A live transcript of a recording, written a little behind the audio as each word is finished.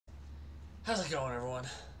How's it going, everyone?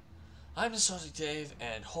 I'm Nostalgic Dave,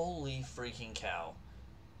 and holy freaking cow.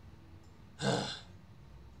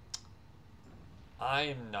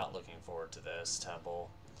 I'm not looking forward to this temple.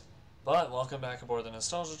 But welcome back aboard the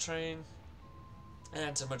Nostalgia Train,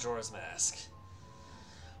 and to Majora's Mask.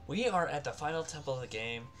 We are at the final temple of the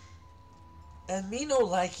game, and me no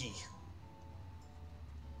likey.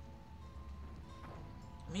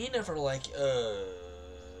 Me never liked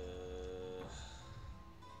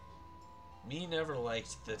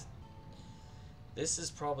the... This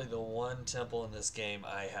is probably the one temple in this game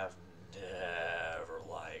I have never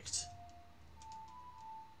liked.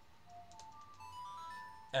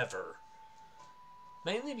 Ever.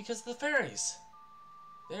 Mainly because of the fairies.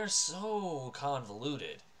 They're so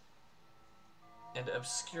convoluted and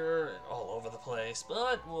obscure and all over the place,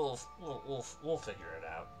 but we'll figure it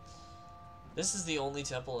out. This is the only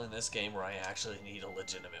temple in this game where I actually need a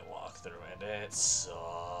legitimate walkthrough, and it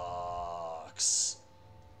sucks.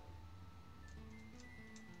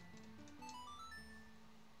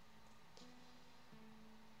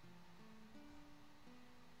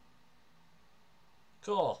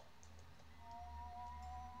 Cool.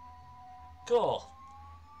 Cool.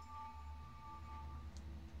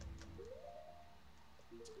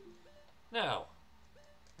 Now.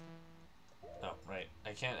 Oh, right.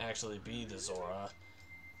 I can't actually be the Zora.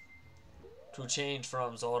 To change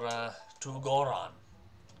from Zora to Goron.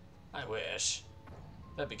 I wish.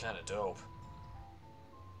 That'd be kind of dope.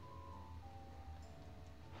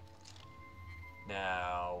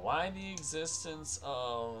 Now, why the existence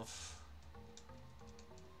of...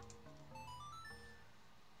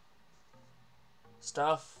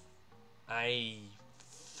 stuff?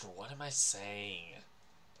 What am I saying?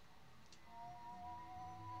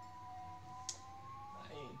 I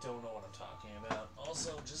don't know what I'm talking about.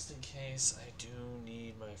 Also, just in case, I do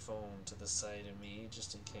need my phone to the side of me,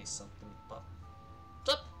 just in case something pops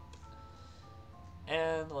up.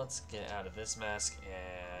 And let's get out of this mask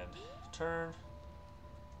and turn.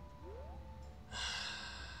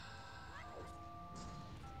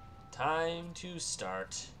 Time to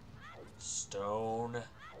start Stone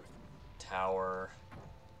Tower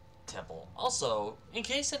Temple. Also, in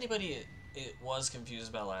case anybody was confused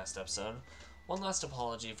about last episode, one last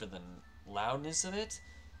apology for the loudness of it.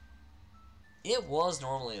 It was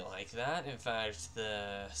normally like that. In fact,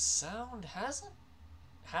 the sound hadn't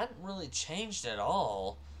really changed at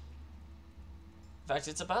all. In fact,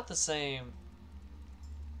 it's about the same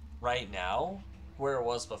right now where it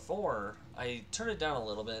was before. I turned it down a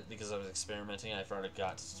little bit because I was experimenting. I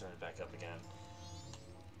forgot to turn it back up again.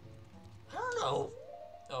 I don't know.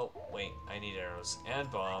 Oh, wait, I need arrows, and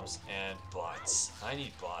bombs, and butts. I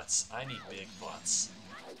need butts. I need big butts.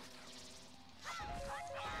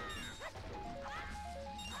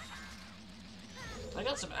 I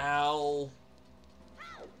got some... Ow!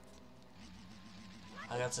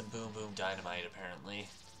 I got some boom boom dynamite, apparently.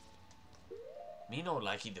 Me no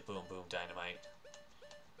likey the boom boom dynamite.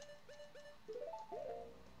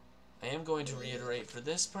 I am going to reiterate, for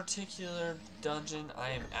this particular dungeon, I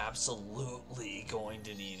am absolutely going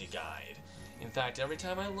to need a guide. In fact, every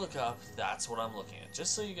time I look up, that's what I'm looking at,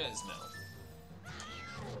 just so you guys know.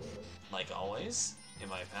 Like always, in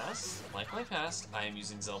my past, I am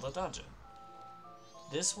using Zelda Dungeon.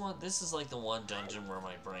 This is like the one dungeon where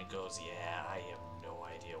my brain goes, yeah, I have no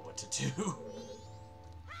idea what to do.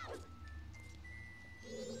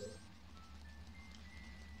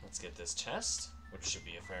 Let's get this chest, which should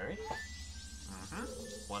be a fairy.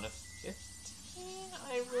 One of 15,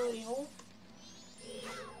 I really hope.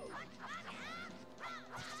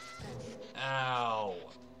 Ow.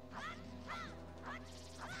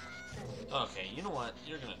 Okay, you know what?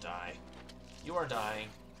 You're gonna die. You are dying.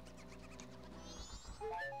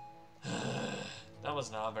 That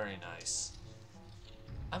was not very nice.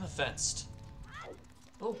 I'm offensed.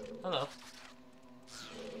 Oh, hello.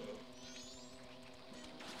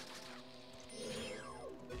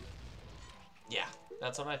 Yeah,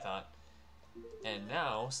 that's what I thought. And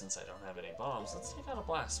now, since I don't have any bombs, let's take out a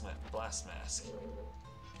blast mask.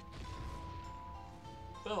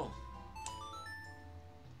 Boom.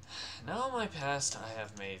 Now in my past, I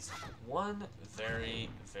have made one very,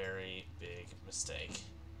 very big mistake.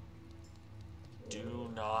 Do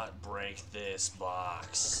not break this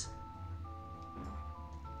box.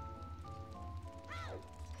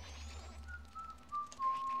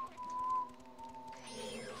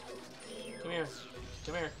 Come here.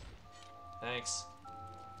 Come here. Thanks.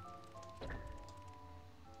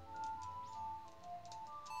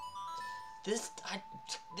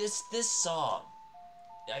 This song,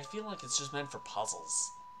 I feel like it's just meant for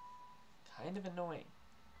puzzles. Kind of annoying.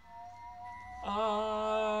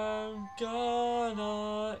 I'm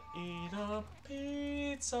gonna eat a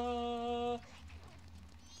pizza.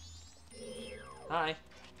 Hi.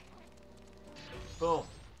 Boom.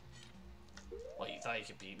 What, you thought you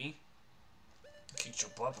could beat me? I kicked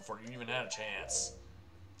your butt before you even had a chance.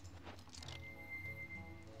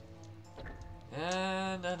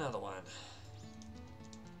 And another one.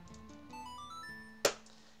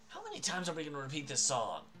 How many times are we going to repeat this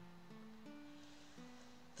song?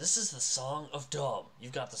 This is the Song of Dumb.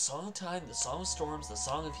 You've got the Song of Time, the Song of Storms, the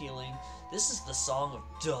Song of Healing. This is the Song of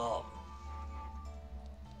Dumb.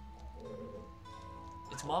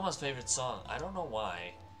 It's Mama's favorite song. I don't know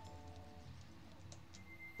why.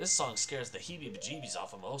 This song scares the heebie-bejeebies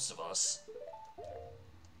off of most of us.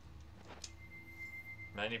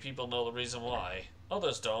 Many people know the reason why.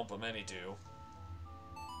 Others don't, but many do.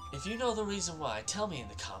 If you know the reason why, tell me in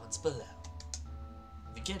the comments below.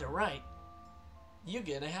 If you get it right, you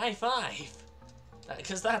get a high five.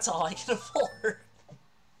 Because that's all I can afford.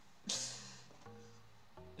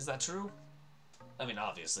 Is that true? I mean,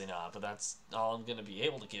 obviously not, but that's all I'm going to be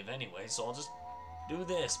able to give anyway, so I'll just do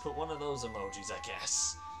this. Put one of those emojis, I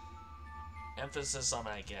guess. Emphasis on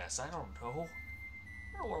I guess. I don't know.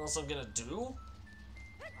 I don't know what else I'm going to do.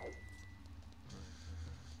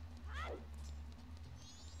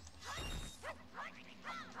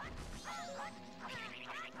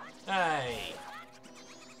 Hey!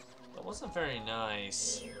 That wasn't very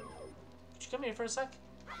nice. Could you come here for a sec?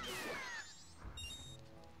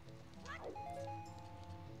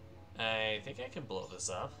 I think I can blow this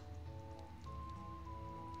up.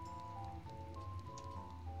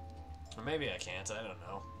 Or maybe I can't, I don't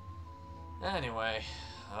know. Anyway,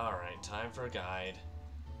 alright, time for a guide.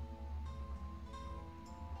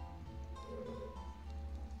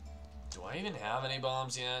 Do I even have any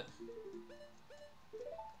bombs yet?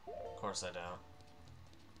 Of course I don't.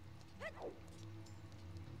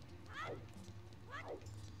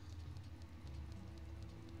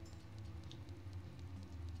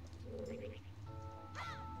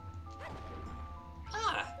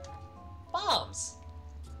 Ah! Bombs!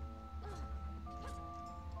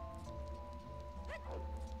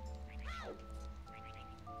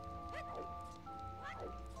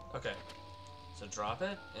 Okay, so drop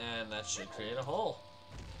it, and that should create a hole.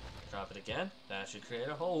 Drop it again, that should create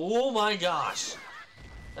a hole. Oh my gosh!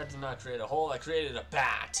 That did not create a hole, that created a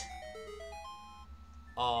bat.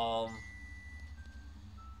 I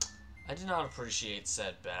did not appreciate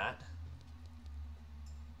said bat.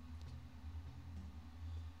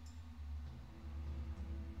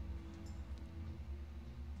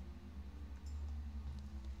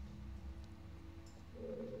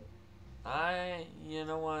 You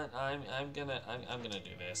know what? I'm gonna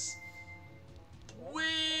do this. Whee!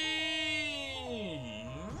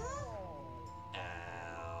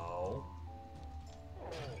 Ow.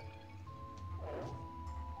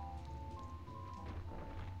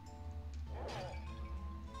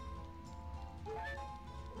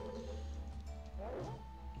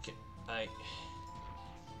 Okay,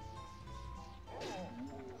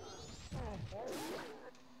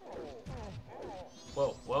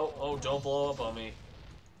 Whoa, whoa, oh, don't blow up on me.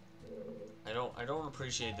 I don't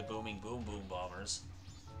appreciate the booming boom boom bombers.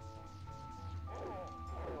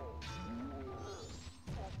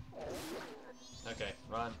 Okay,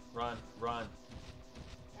 run, run, run.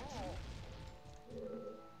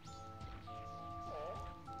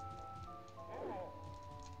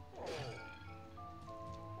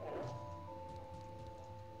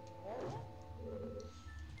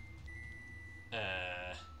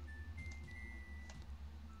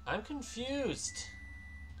 I'm confused.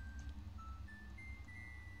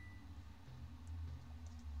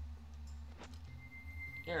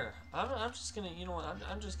 Here, I'm just gonna, you know what,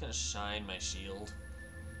 I'm just gonna shine my shield.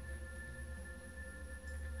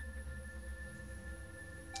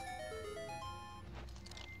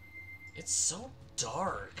 It's so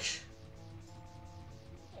dark.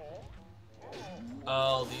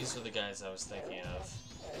 Oh, these are the guys I was thinking of.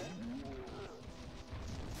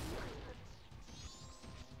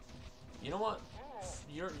 You know what?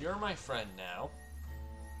 You're my friend now.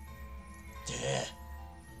 Duh.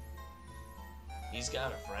 He's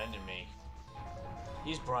got a friend in me.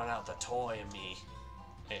 He's brought out the toy in me,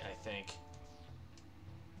 I think.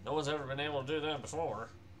 No one's ever been able to do that before.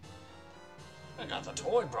 I got the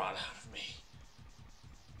toy brought out of me.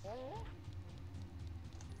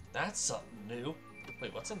 That's something new.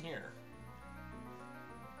 Wait, what's in here?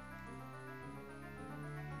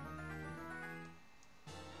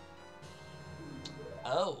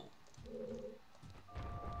 Oh.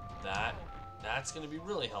 That's gonna be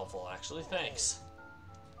really helpful, actually. Thanks.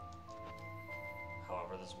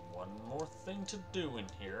 However, there's one more more thing to do in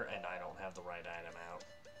here, and I don't have the right item out.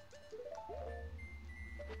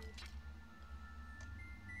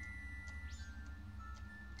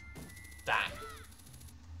 That.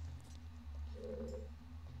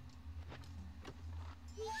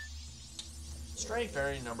 Stray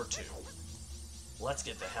Fairy number 2. Let's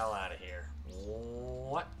get the hell out of here.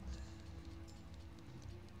 What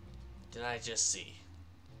did I just see?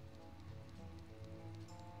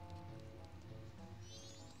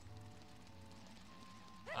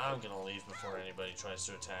 I'm gonna leave before anybody tries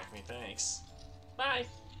to attack me. Thanks. Bye.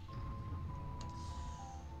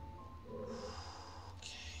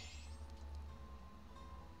 Okay.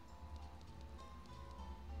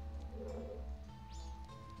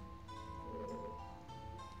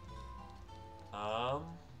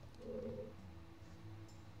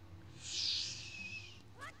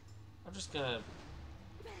 I'm just gonna...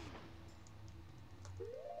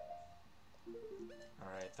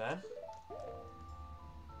 Alright then.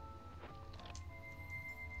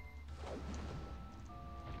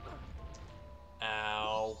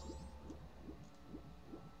 Ow.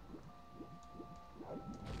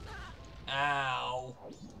 Ow.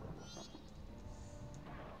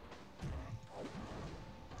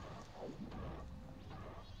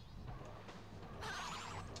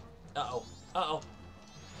 Uh-oh. Uh-oh.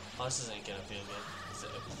 Oh, this isn't gonna feel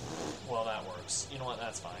good. Well, that works. You know what?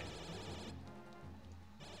 That's fine.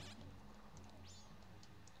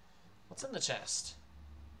 What's in the chest?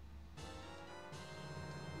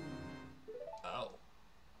 Oh.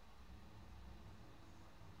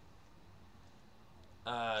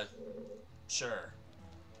 Sure.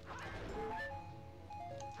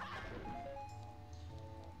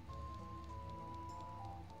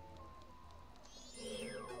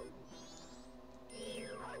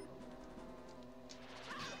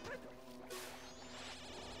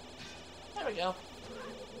 There we go.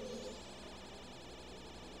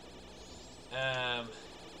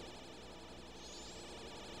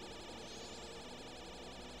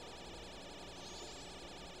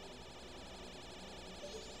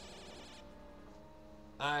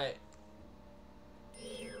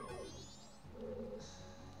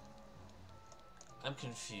 I'm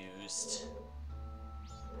confused.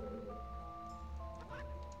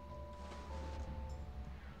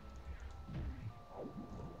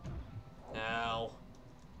 Ow.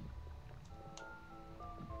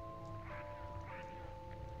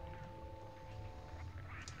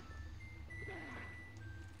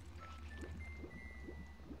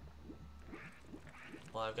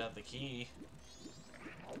 Well, I've got the key.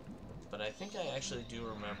 But I think I actually do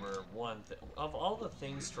remember one thing. Of all the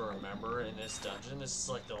things to remember in this dungeon, this is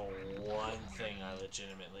like the one thing I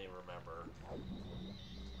legitimately remember.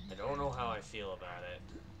 I don't know how I feel about it.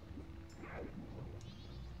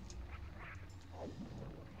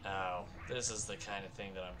 Oh, this is the kind of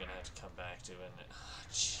thing that I'm gonna have to come back to, and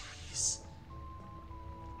jeez.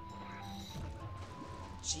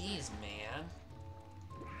 Jeez, man.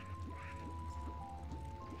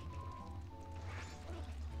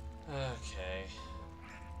 Okay.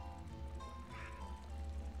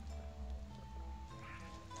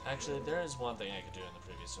 Actually, there is one thing I could do in the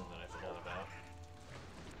previous room that I forgot about.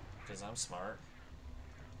 Because I'm smart.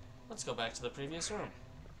 Let's go back to the previous room.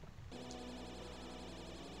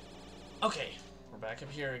 Okay, we're back up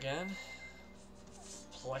here again.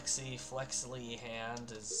 Flexly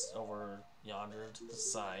hand is over yonder to the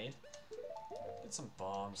side. Get some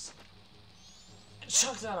bombs. And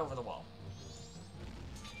chuck that over the wall.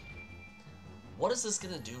 What is this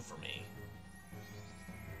gonna do for me?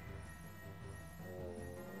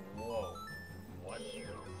 Whoa. What?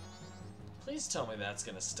 Please tell me that's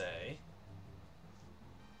gonna stay.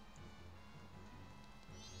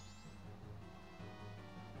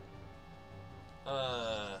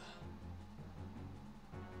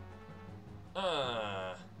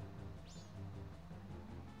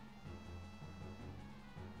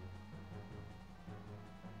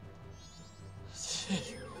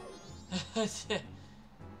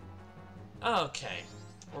 Okay,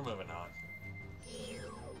 we're moving on.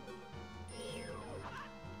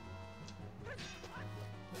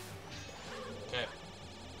 Okay,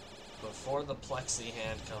 before the plexi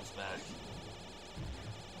hand comes back.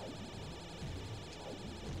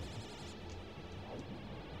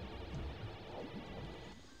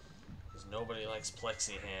 Because nobody likes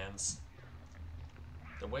plexi hands.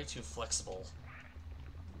 They're way too flexible.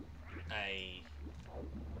 I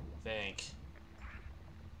think.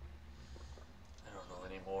 I don't know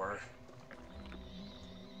anymore.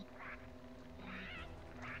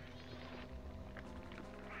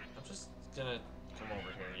 I'm just gonna come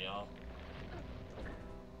over here, y'all.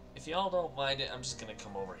 If y'all don't mind it, I'm just gonna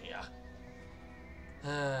come over here.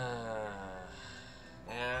 And...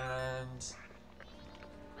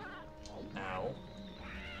 Ow.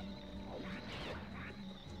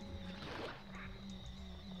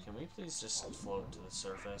 Can we please just float to the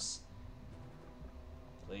surface?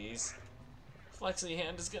 Please? Flexi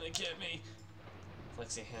Hand is gonna get me!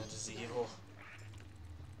 Flexi Hand is evil.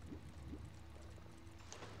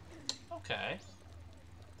 Okay.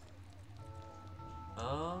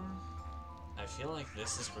 I feel like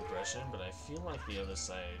this is progression, but I feel like the other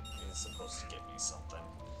side is supposed to get me something.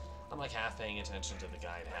 I'm like half paying attention to the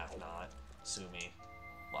guide, half not. Sue me.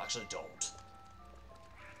 Well, actually, don't.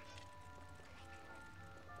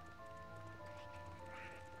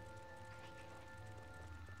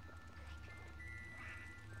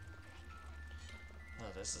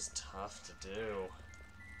 Oh, this is tough to do.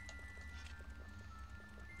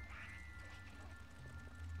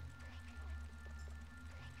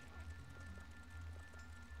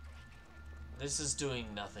 This is doing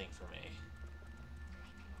nothing for me.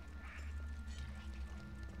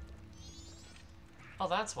 Oh,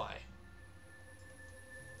 that's why.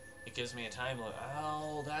 It gives me a time limit.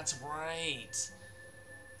 Oh, that's right.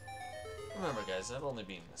 Remember, guys, I've only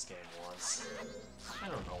beaten this game once. I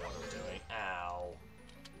don't know what I'm doing. Ow.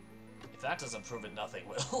 If that doesn't prove it, nothing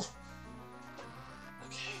will.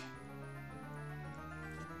 Okay.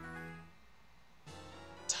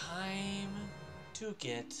 Time to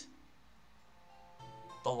get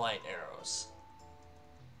the light arrows.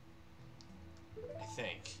 I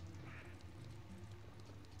think.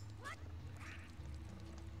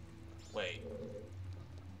 Wait.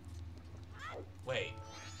 Wait.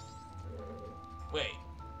 Wait.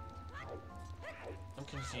 I'm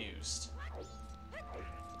confused.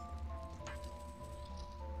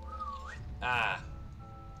 Ah.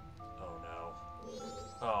 Oh no.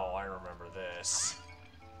 Oh, I remember this.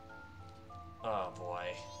 Oh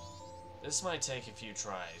boy. This might take a few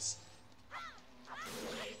tries.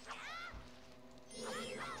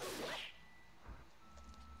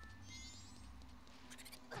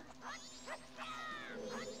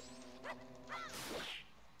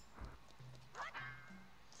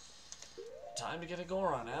 Time to get a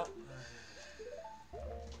Goron out.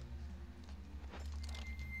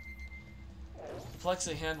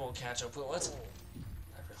 Flexi Hand won't catch up, will it?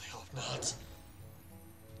 I really hope not.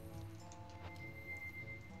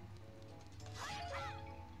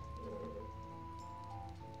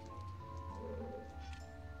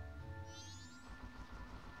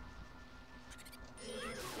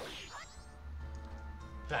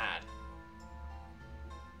 Bad.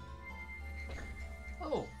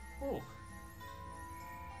 Oh, ooh.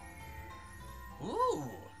 Ooh.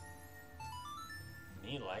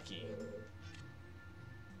 Me likey.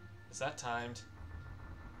 Is that timed?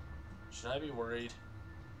 Should I be worried?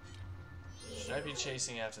 Should I be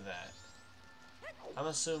chasing after that? I'm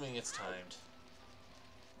assuming it's timed.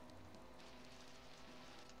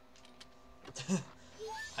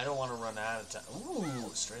 I don't want to run out of time. Ooh,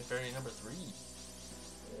 straight fairy number 3.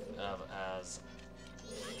 As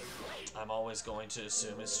I'm always going to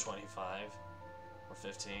assume it's 25 or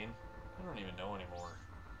 15. I don't even know anymore.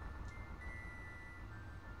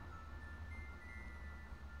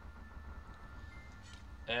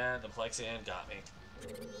 And the Plexi Hand got me.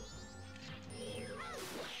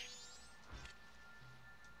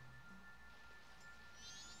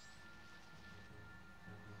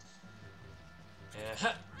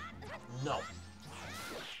 And no.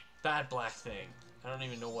 Bad black thing. I don't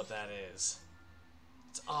even know what that is.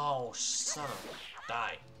 It's, oh, son of a...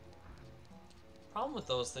 Die. Problem with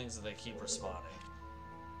those things is they keep respawning.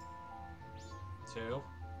 2,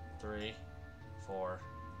 3, 4,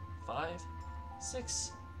 5,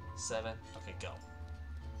 6, 7. Okay, go.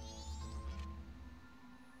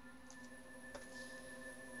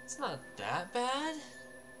 It's not that bad.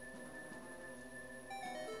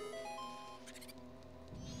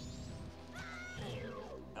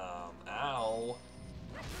 Ow.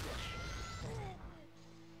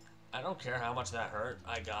 I don't care how much that hurt.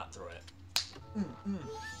 I got through it.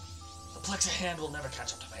 The Plexi Hand will never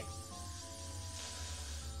catch up to me.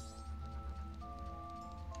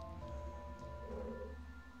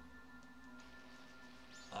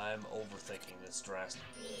 I'm overthinking this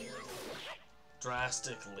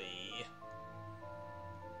drastically.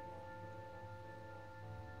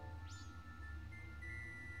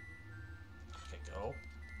 Okay, go.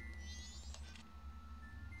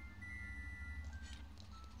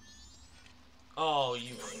 Oh,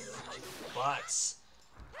 you butts.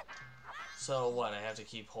 So what, I have to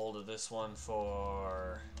keep hold of this one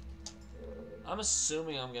for... I'm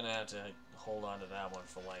assuming I'm gonna have to hold on to that one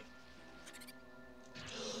for like...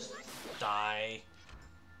 Die.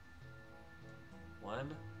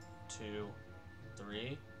 1, 2,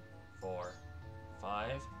 3, 4,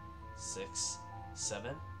 5, 6,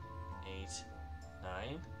 7, 8,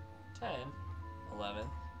 9, 10, 11.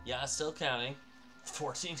 Yeah, still counting.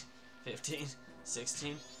 14, 15,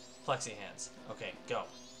 16. Plexi hands. Okay, go.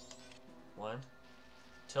 1.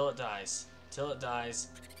 Till it dies. Till it dies.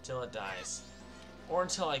 Till it dies. Or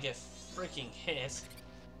until I get freaking hit.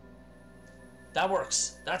 That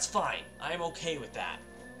works. That's fine. I'm okay with that.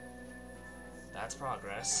 That's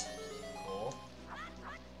progress. Cool.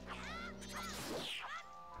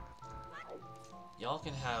 Y'all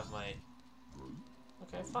can have my...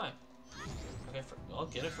 Okay, fine. Okay, I'll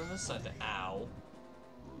get it from this side. Ow.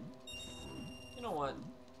 You know what?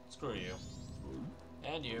 Screw you.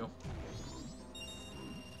 And you.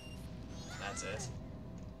 That's it.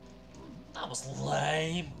 That was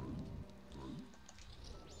lame.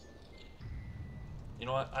 You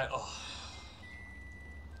know what?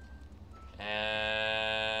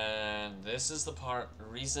 And this is the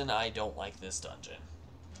reason I don't like this dungeon.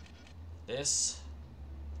 This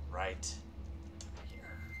right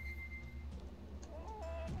here.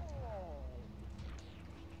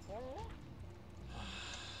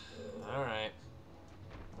 Alright.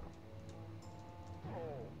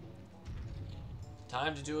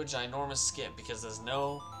 Time to do a ginormous skip because there's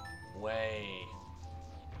no way.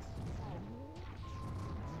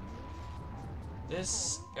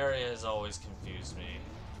 This area has always confused me.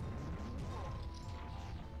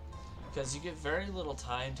 Because you get very little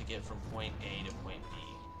time to get from point A to point B.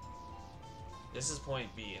 This is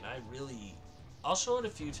point B, and I'll show it a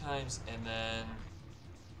few times, and then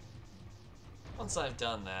once I've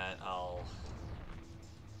done that, I'll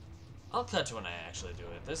cut to when I actually do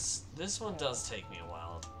it. This one does take me a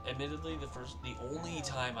while. Admittedly, the only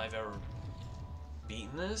time I've ever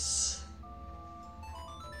beaten this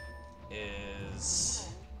is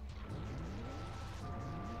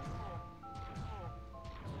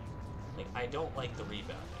like I don't like the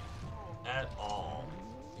rebounding at all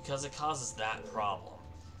because it causes that problem.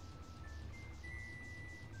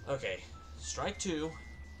 Okay, strike 2.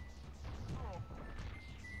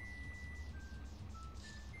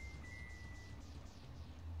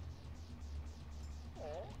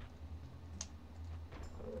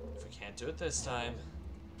 If we can't do it this time,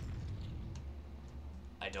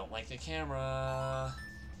 I don't like the camera.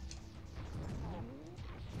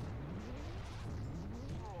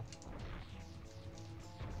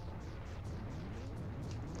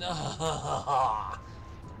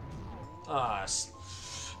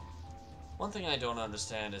 One thing I don't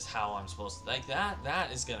understand is how I'm supposed to, like,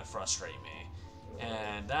 that is gonna frustrate me.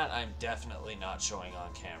 And that I'm definitely not showing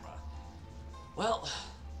on camera. Well,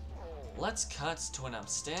 let's cut to when I'm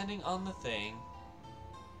standing on the thing.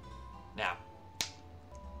 Now.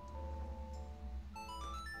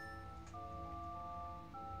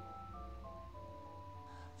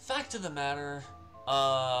 Fact of the matter,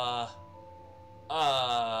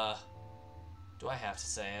 do I have to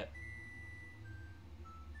say it?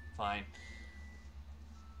 Fine.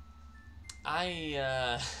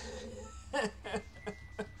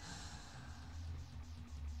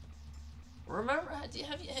 Remember,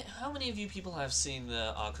 how many of you people have seen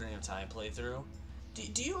the Ocarina of Time playthrough?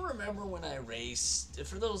 Do you remember when I raced,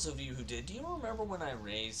 for those of you who did, do you remember when I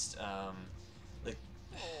raced, the,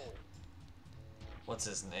 what's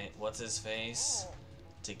his face?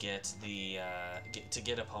 To get the, to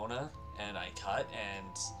get Epona, and I cut,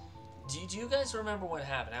 and do you guys remember what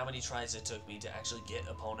happened? How many tries it took me to actually get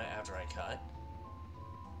Epona after I cut?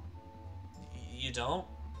 You don't?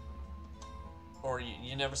 Or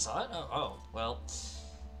you never saw it? Oh, well,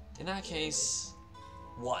 in that case,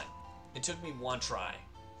 1. It took me 1 try.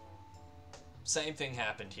 Same thing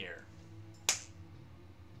happened here.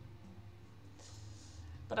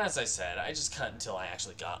 But as I said, I just cut until I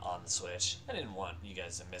actually got on the Switch. I didn't want you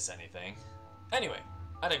guys to miss anything. Anyway,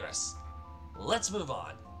 I digress. Let's move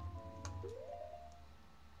on.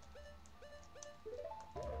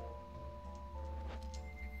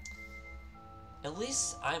 At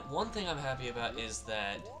least, one thing I'm happy about is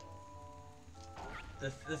that the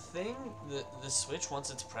Switch, once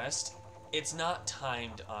it's pressed, it's not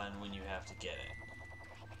timed on when you have to get it.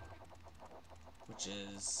 Which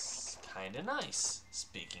is kind of nice.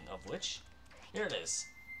 Speaking of which, here it is.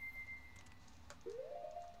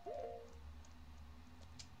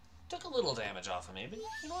 Took a little damage off of me, but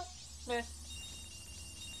you know what? Meh.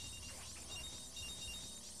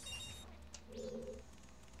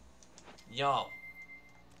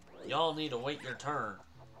 Y'all need to wait your turn.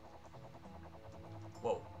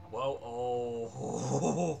 Whoa,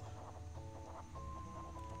 oh.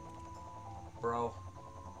 Bro.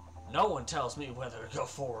 No one tells me whether to go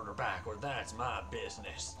forward or backward. That's my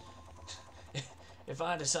business. If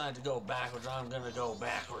I decide to go backwards, I'm gonna go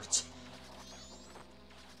backwards.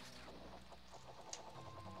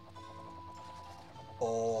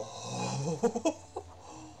 Oh.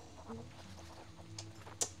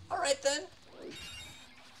 Alright then.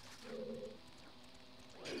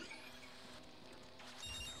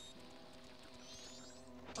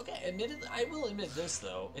 Okay, admittedly, I will admit this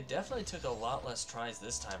though. It definitely took a lot less tries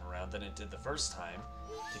this time around than it did the first time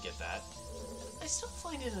to get that. I still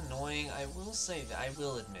find it annoying. I will say that. I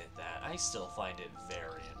will admit that. I still find it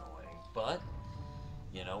very annoying. But,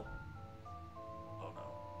 you know. Oh no.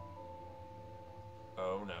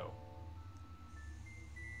 Oh no.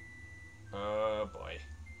 Oh boy.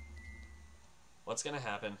 What's gonna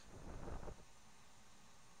happen?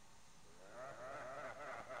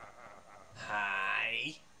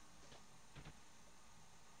 Hi.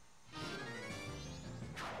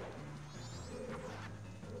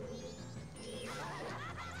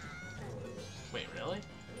 Wait, really?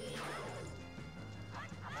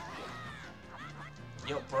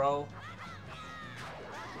 Yo, bro.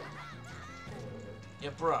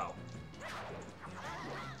 Yo, bro.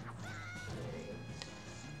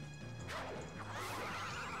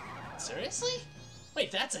 Seriously?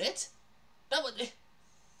 Wait, that's it? That would...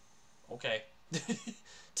 Okay.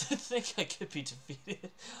 Didn't think I could be defeated.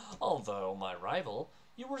 Although, my rival,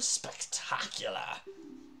 you were spectacular.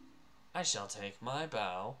 I shall take my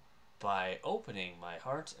bow by opening my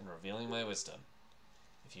heart and revealing my wisdom.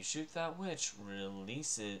 If you shoot that which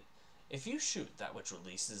releases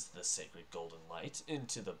the sacred golden light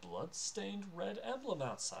into the blood-stained red emblem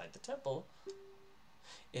outside the temple,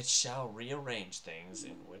 it shall rearrange things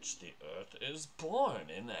in which the earth is born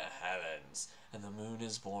in the heavens, and the moon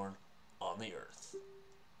is born on the earth.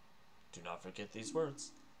 Do not forget these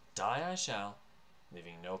words. Die I shall,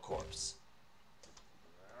 leaving no corpse.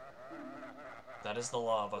 That is the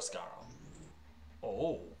law of Oscaro.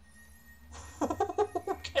 Oh.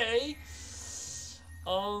 Okay.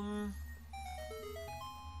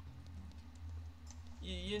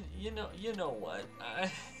 You know what?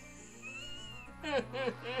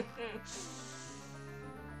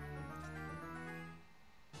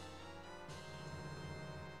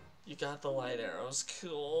 You got the light arrows,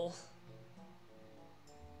 cool.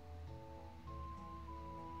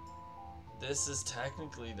 This is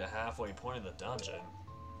technically the halfway point of the dungeon.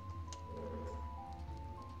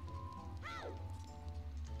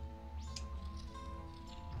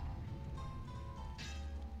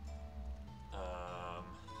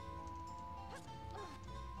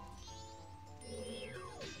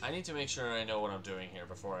 I need to make sure I know what I'm doing here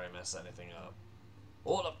before I mess anything up.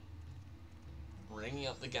 Hold up! Ringing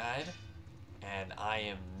up the guide, and I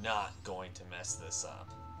am not going to mess this up.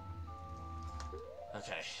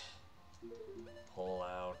 Okay. Pull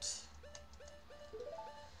out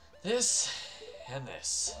this and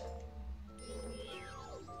this.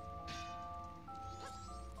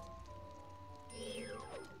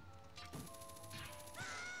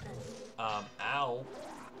 Ow.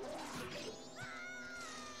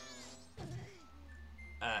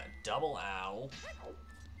 Double ow.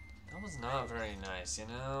 That was not very nice, you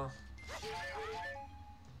know?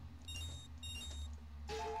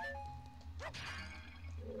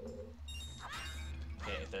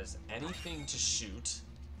 Okay, if there's anything to shoot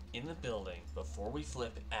in the building before we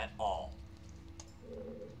flip at all.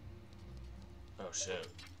 Oh, shoot.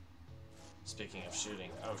 Speaking of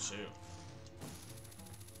shooting, oh, shoot.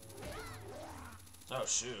 Oh,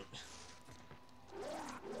 shoot.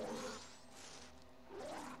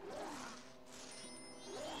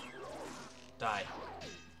 Die.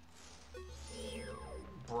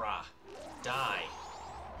 Brah. Die.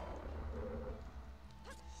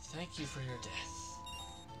 Thank you for your death.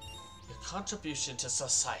 Your contribution to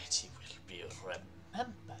society will be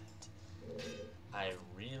remembered. I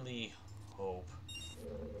really hope...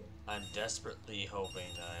 I'm desperately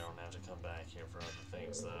hoping that I don't have to come back here for other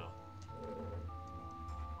things, though.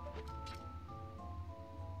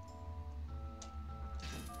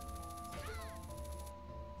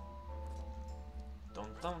 Dum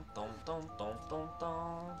dum dum dum dum dum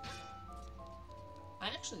dum. I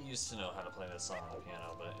actually used to know how to play this song on the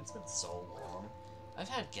piano, but it's been so long. I've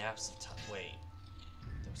had gaps of time. Wait.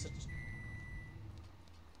 There was such...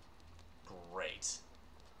 Great.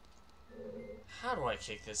 How do I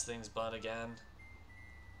kick this thing's butt again?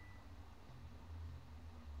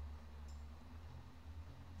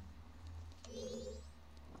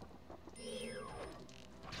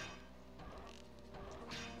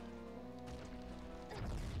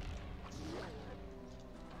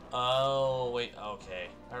 Oh, wait, okay.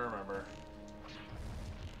 I remember.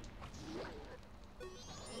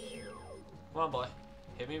 Come on, boy.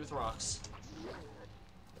 Hit me with rocks.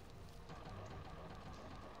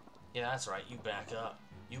 Yeah, that's right. You back up.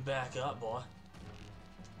 You back up, boy.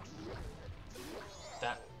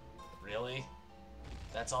 That... Really?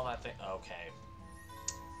 That's all that thing... Okay.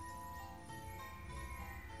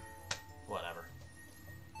 Whatever.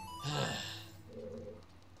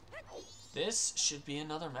 This should be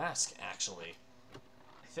another mask, actually.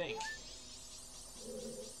 I think.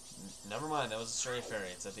 Never mind, that was a stray fairy.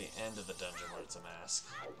 It's at the end of the dungeon where it's a mask.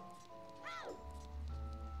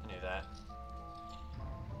 I knew that.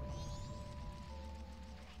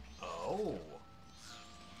 Oh.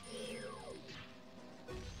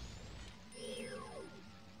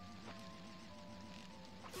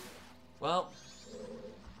 Well,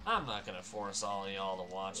 I'm not gonna force all of y'all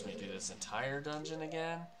to watch me do this entire dungeon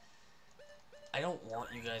again. I don't want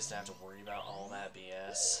you guys to have to worry about all that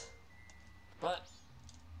BS. But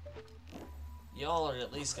y'all are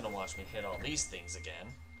at least gonna watch me hit all these things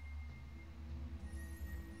again.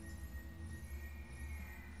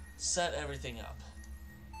 Set everything up.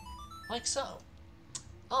 Like so.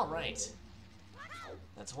 Alright.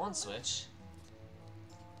 That's one switch.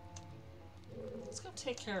 Let's go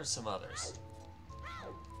take care of some others.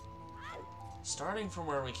 Starting from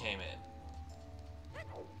where we came in.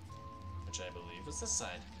 Which I believe was this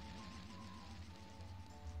side.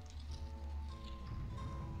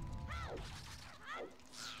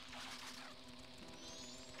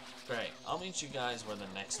 Great. I'll meet you guys where the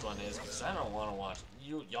next one is, because I don't want to watch...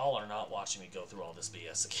 Y'all are not watching me go through all this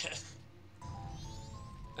BS again.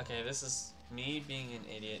 Okay, this is me being an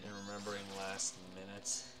idiot and remembering last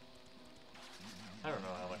minute. I don't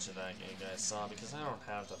know how much of that you guys saw, because I don't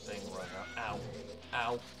have the thing run up. Ow.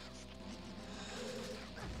 Ow.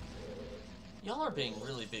 Y'all are being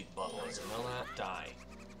really big buttholes, you know that? Die.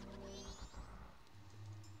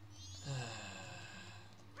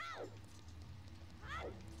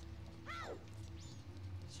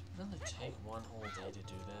 Does it really take one whole day to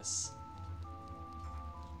do this?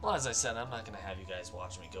 Well, as I said, I'm not going to have you guys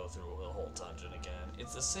watch me go through the whole dungeon again.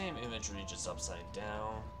 It's the same imagery, just upside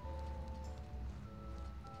down.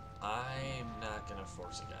 I'm not going to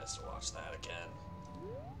force you guys to watch that again.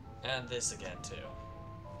 And this again, too.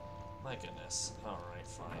 My goodness. Alright,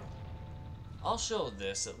 fine. I'll show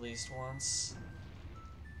this at least once.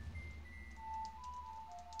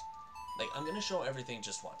 Like, I'm going to show everything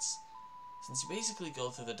just once. Since you basically go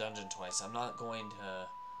through the dungeon twice, I'm not going to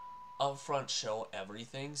upfront show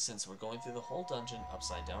everything, since we're going through the whole dungeon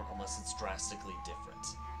upside down, unless it's drastically different.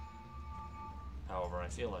 However, I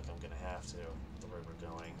feel like I'm going to have to, the way we're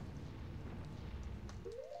going.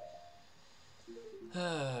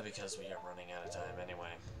 Because we are running out of time anyway.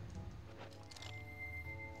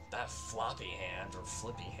 That floppy hand, or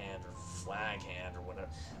flippy hand, or flag hand, or whatever.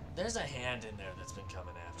 There's a hand in there that's been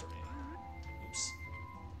coming after me. Oops.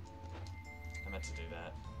 I meant to do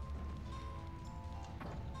that.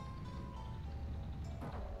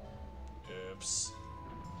 Oops.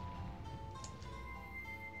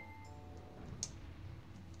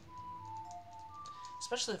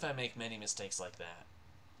 Especially if I make many mistakes like that.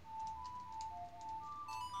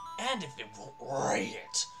 And if it won't rate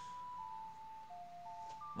it.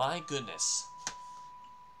 My goodness.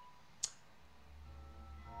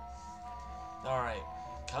 Alright.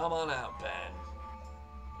 Come on out, Ben.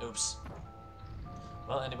 Oops.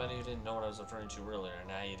 Well, anybody who didn't know what I was referring to earlier,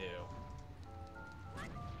 now you do.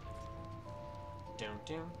 Doom,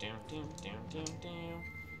 doom, doom, doom, doom, doom, doom.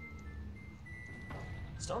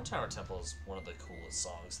 Stone Tower Temple is one of the coolest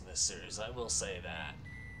songs in this series, I will say that.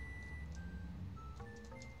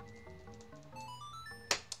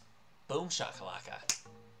 Boom shakalaka.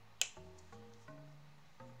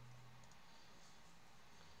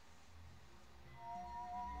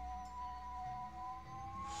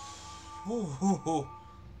 Ooh, ooh, ooh.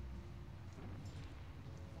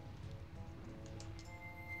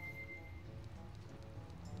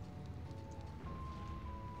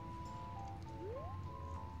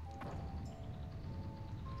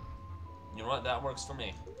 You know what? That works for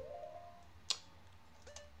me.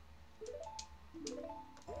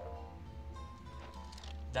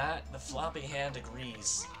 The floppy hand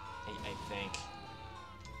agrees, I think.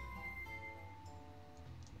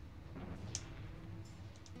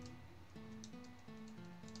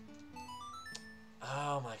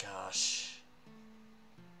 Oh my gosh.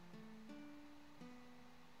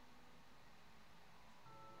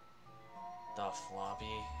 The floppy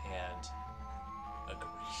hand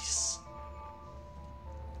agrees.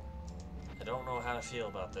 I don't know how to feel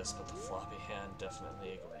about this, but the floppy hand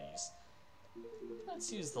definitely agrees.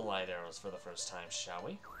 Let's use the light arrows for the first time, shall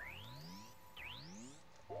we?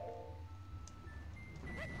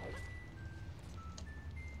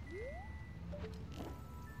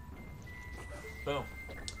 Boom.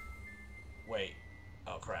 Wait.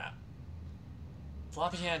 Oh, crap.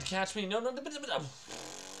 Floppy hand, catch me. No, no, no, no, no.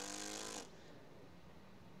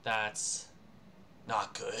 That's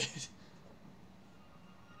not good.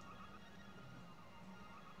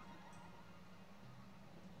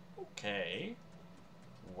 Okay.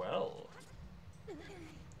 Well.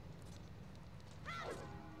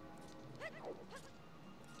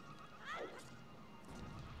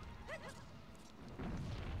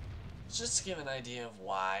 Just to give an idea of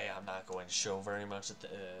why I'm not going to show very much at the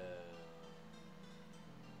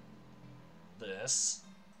this.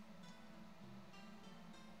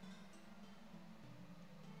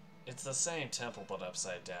 It's the same temple but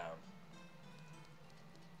upside down.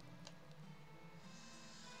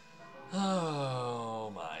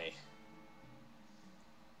 Oh my.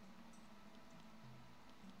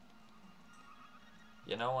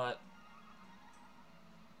 You know what?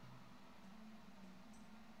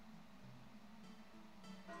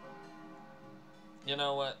 You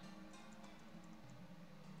know what?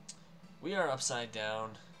 We are upside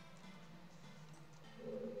down.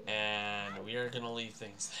 And we are gonna leave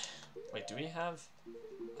things. Wait, do we have?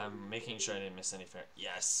 I'm making sure I didn't miss any fairies.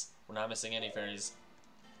 Yes, we're not missing any fairies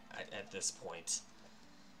at this point.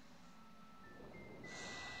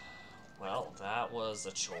 Well, that was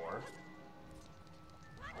a chore.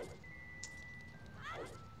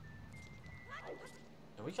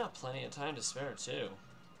 And we got plenty of time to spare too.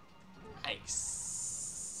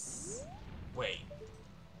 Nice. Wait.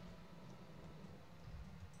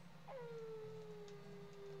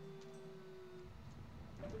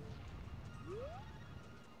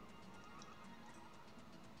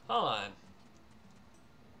 Hold on.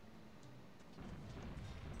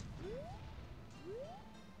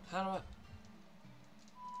 How do I...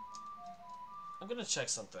 I'm gonna check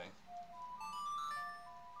something.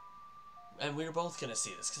 And we're both gonna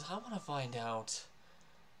see this, because I want to find out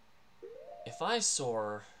if I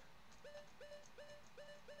soar,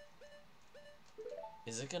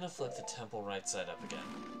 is it gonna flip the temple right side up again?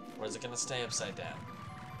 Or is it gonna stay upside down?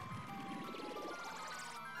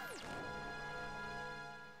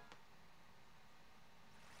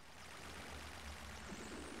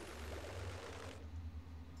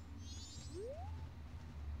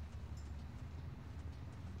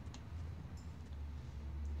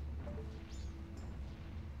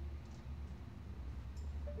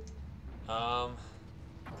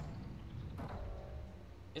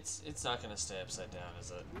 It's not gonna stay upside down, is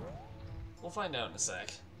it? We'll find out in a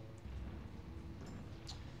sec.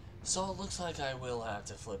 So it looks like I will have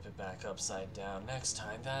to flip it back upside down next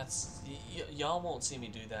time. That's... y'all won't see me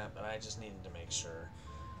do that, but I just needed to make sure.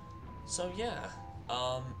 So yeah,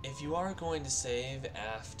 if you are going to save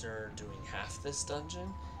after doing half this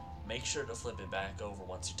dungeon, make sure to flip it back over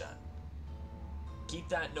once you're done. Keep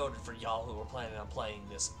that noted for y'all who are planning on playing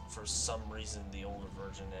this for some reason, the older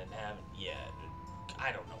version, and haven't yet.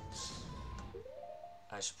 I don't know.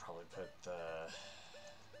 I should probably put the...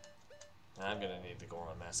 I'm gonna need the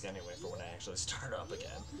Goron mask anyway for when I actually start up again.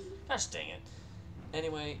 Gosh dang it.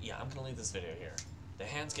 Anyway, yeah, I'm gonna leave this video here. The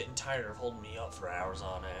hand's getting tired of holding me up for hours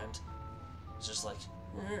on end. It's just like,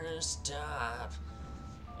 stop.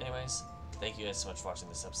 Anyways, thank you guys so much for watching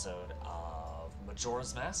this episode of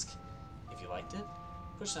Majora's Mask. If you liked it,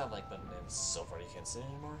 push that like button, and so far you can't see it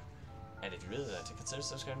anymore. And if you really like to, consider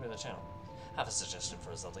subscribing to the channel. Have a suggestion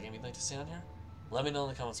for a Zelda game you'd like to see on here? Let me know in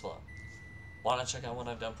the comments below. Want to check out what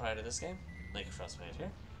I've done prior to this game? Link across my head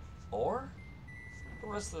here. Or the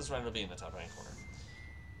rest of this run will be in the top right corner.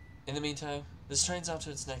 In the meantime, this train's off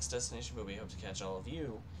to its next destination, but we hope to catch all of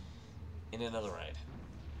you in another ride.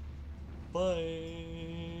 Bye!